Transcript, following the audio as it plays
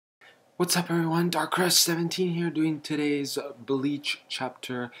What's up, everyone? Darkrest17 here, doing today's Bleach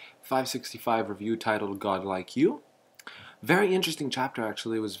chapter 565 review titled God Like You. Very interesting chapter,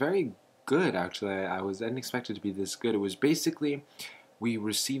 actually. It was very good, actually. I didn't expect it to be this good. It was basically, we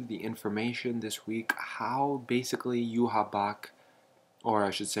received the information this week how basically Yuhabak, or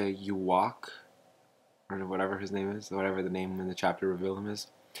I should say Yuwak, or whatever his name is, whatever the name in the chapter reveal him is,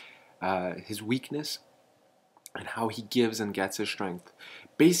 his weakness and how he gives and gets his strength.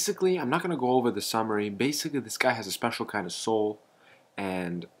 Basically, I'm not going to go over the summary. Basically, this guy has a special kind of soul,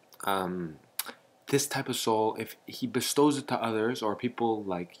 and this type of soul, if he bestows it to others or people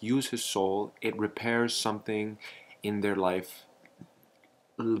like use his soul, it repairs something in their life.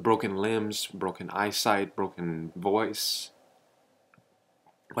 Broken limbs, broken eyesight, broken voice,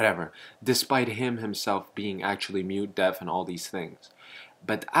 whatever, despite him himself being actually mute, deaf, and all these things.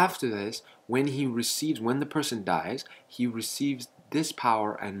 But after this, when the person dies, he receives this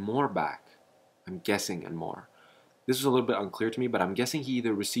power and more back. I'm guessing, and more. This is a little bit unclear to me, but I'm guessing he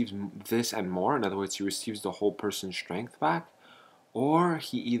either receives this and more, in other words, he receives the whole person's strength back, or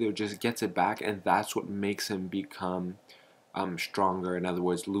he either just gets it back and that's what makes him become stronger, in other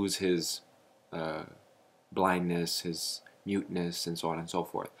words, lose his blindness, his muteness, and so on and so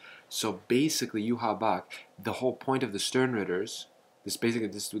forth. So basically, Yuhabak, the whole point of the Sternritters, this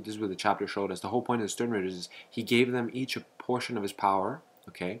is what the chapter showed us. The whole point of the Sternritters is he gave them each a portion of his power,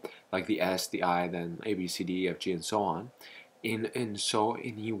 okay, like the S, the I, then A, B, C, D, E, F, G, and so on. And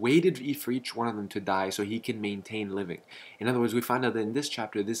he waited for each one of them to die so he can maintain living. In other words, we find out that in this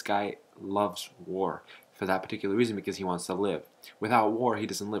chapter, this guy loves war for that particular reason, because he wants to live. Without war, he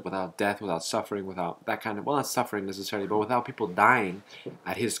doesn't live. Without death, without suffering, without that kind of, well, not suffering necessarily, but without people dying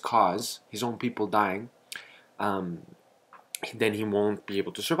at his cause, his own people dying, then he won't be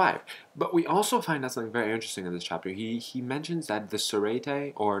able to survive. But we also find out something very interesting in this chapter. He mentions that the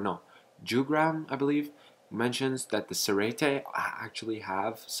Serete, or no, Jugram, I believe, mentions that the Serete actually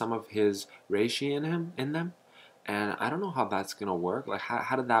have some of his Reishi in them. And I don't know how that's going to work. Like,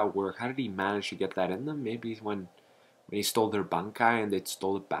 how did that work? How did he manage to get that in them? Maybe when he stole their Bankai and they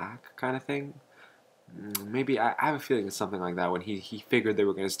stole it back, kind of thing? Maybe, I have a feeling it's something like that, when he figured they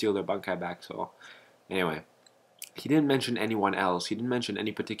were going to steal their Bankai back. So, anyway. He didn't mention anyone else. He didn't mention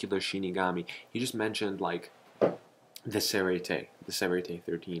any particular Shinigami. He just mentioned, like, the Serete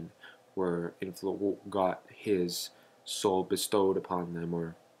 13, where got his soul bestowed upon them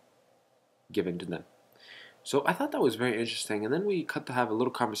or given to them. So I thought that was very interesting. And then we cut to have a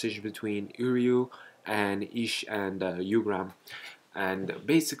little conversation between Uryu and Ugram. And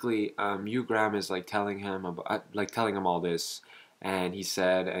basically, Ugram is like telling him all this, and he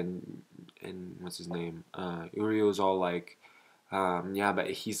said, and what's his name? Uryu is all like, yeah,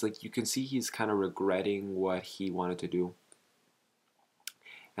 but he's like, you can see he's kind of regretting what he wanted to do.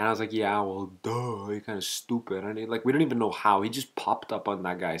 And I was like, yeah, well, duh, you're kind of stupid. And like, we don't even know how. He just popped up on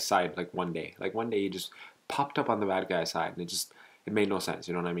that guy's side like one day. Like one day he just popped up on the bad guy's side, and it made no sense.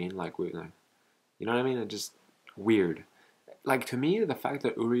 You know what I mean? Like, you know what I mean? It just weird. Like, to me, the fact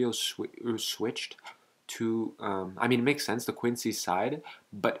that Uriel switched to, I mean, it makes sense, the Quincy side,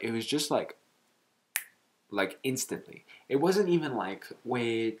 but it was just like instantly. It wasn't even like,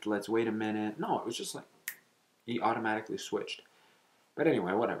 wait, let's wait a minute. No, it was just like, he automatically switched. But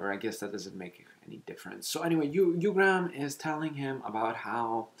anyway, whatever, I guess that doesn't make any difference. So anyway, Ugram is telling him about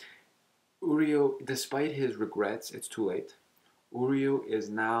how Uriel, despite his regrets, it's too late. Uryu is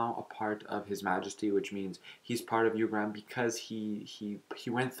now a part of His Majesty, which means he's part of Ugram because he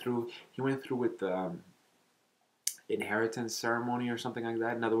went through with the inheritance ceremony or something like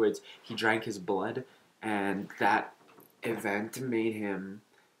that. In other words, he drank his blood, and that event made him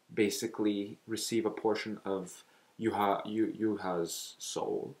basically receive a portion of Yuha's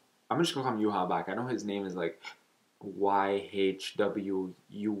soul. I'm just gonna call him Yuha back. I know his name is like YHW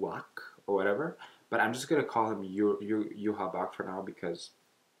Yuwak or whatever. But I'm just going to call him Yuhabak for now, because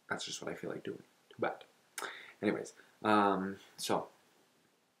that's just what I feel like doing. Too bad. Anyways, so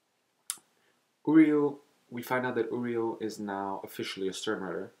Uriel, we find out that Uriel is now officially a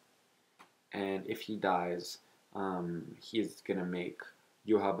Sternritter, and if he dies, he's going to make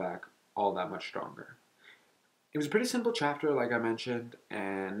Yuhabak all that much stronger. It was a pretty simple chapter, like I mentioned,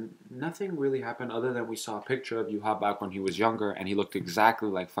 and nothing really happened other than we saw a picture of Yuhabak when he was younger, and he looked exactly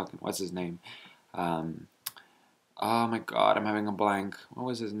like fucking, what's his name? Oh my god, I'm having a blank. What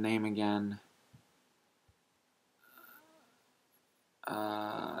was his name again?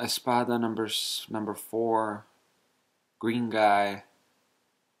 Espada number 4. Green guy.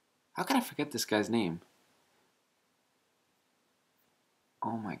 How can I forget this guy's name?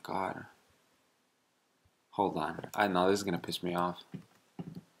 Oh my god. Hold on. I know this is gonna piss me off.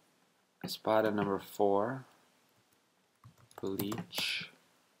 I spotted number 4. Bleach.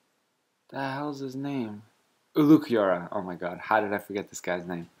 The hell's his name? Ulukiora. Oh my god, how did I forget this guy's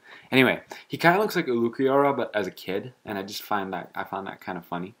name? Anyway, he kind of looks like Ulukiora, but as a kid, and I found that kind of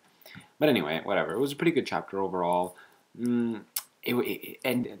funny. But anyway, whatever. It was a pretty good chapter overall. And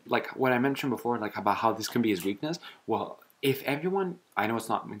like what I mentioned before, like about how this can be his weakness. Well, if everyone, I know it's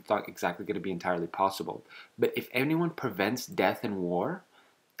not exactly going to be entirely possible, but if anyone prevents death in war,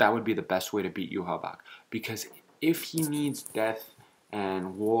 that would be the best way to beat Yuhabak. Because if he needs death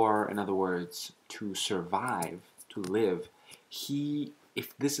and war, in other words, to survive, to live,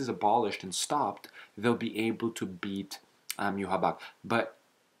 if this is abolished and stopped, they'll be able to beat Yuhabak. But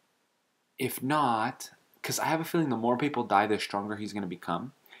if not, because I have a feeling the more people die, the stronger he's going to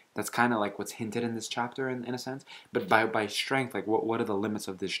become. That's kind of like what's hinted in this chapter, in a sense. But by strength, like what are the limits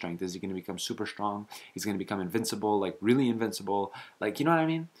of this strength? Is he going to become super strong? He's going to become invincible, like really invincible? Like, you know what I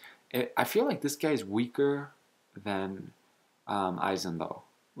mean? I feel like this guy's weaker than Aizen, though.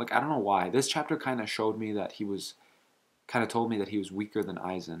 Like, I don't know why. This chapter kind of showed me that told me that he was weaker than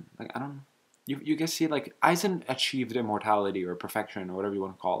Aizen. Like, I don't. You guys see, like, Aizen achieved immortality or perfection or whatever you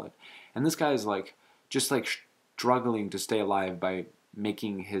want to call it, and this guy is like just like struggling to stay alive by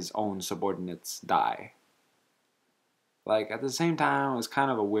making his own subordinates die. Like, at the same time, it was kind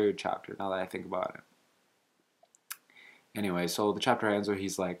of a weird chapter now that I think about it. Anyway, so the chapter ends where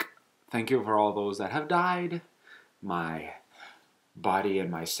he's like, "Thank you for all those that have died. My body and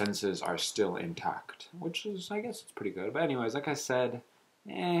my senses are still intact," which is, I guess, it's pretty good. But anyways, like I said,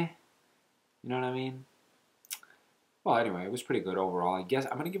 you know what I mean? Well, anyway, it was pretty good overall. I guess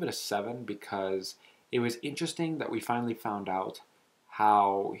I'm going to give it a 7 because it was interesting that we finally found out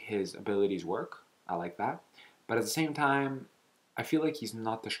how his abilities work. I like that. But at the same time, I feel like he's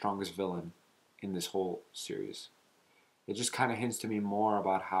not the strongest villain in this whole series. It just kind of hints to me more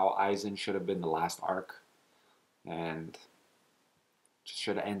about how Aizen should have been the last arc. And just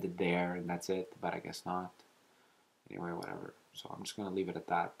should have ended there and that's it. But I guess not. Anyway, whatever. So I'm just going to leave it at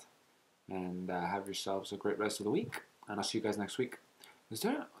that. And have yourselves a great rest of the week. And I'll see you guys next week.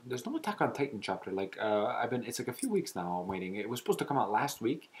 There's no Attack on Titan chapter. Like, it's like a few weeks now I'm waiting. It was supposed to come out last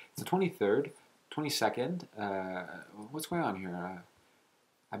week. It's the 23rd, 22nd. What's going on here?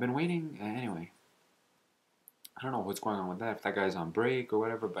 I've been waiting. Anyway, I don't know what's going on with that. If that guy's on break or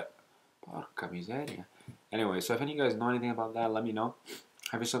whatever, but porca miseria. Anyway, so if any of you guys know anything about that, let me know.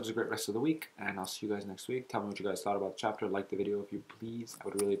 Have yourselves a great rest of the week, and I'll see you guys next week. Tell me what you guys thought about the chapter. Like the video if you please. I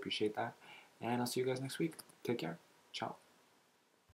would really appreciate that. And I'll see you guys next week. Take care. Ciao.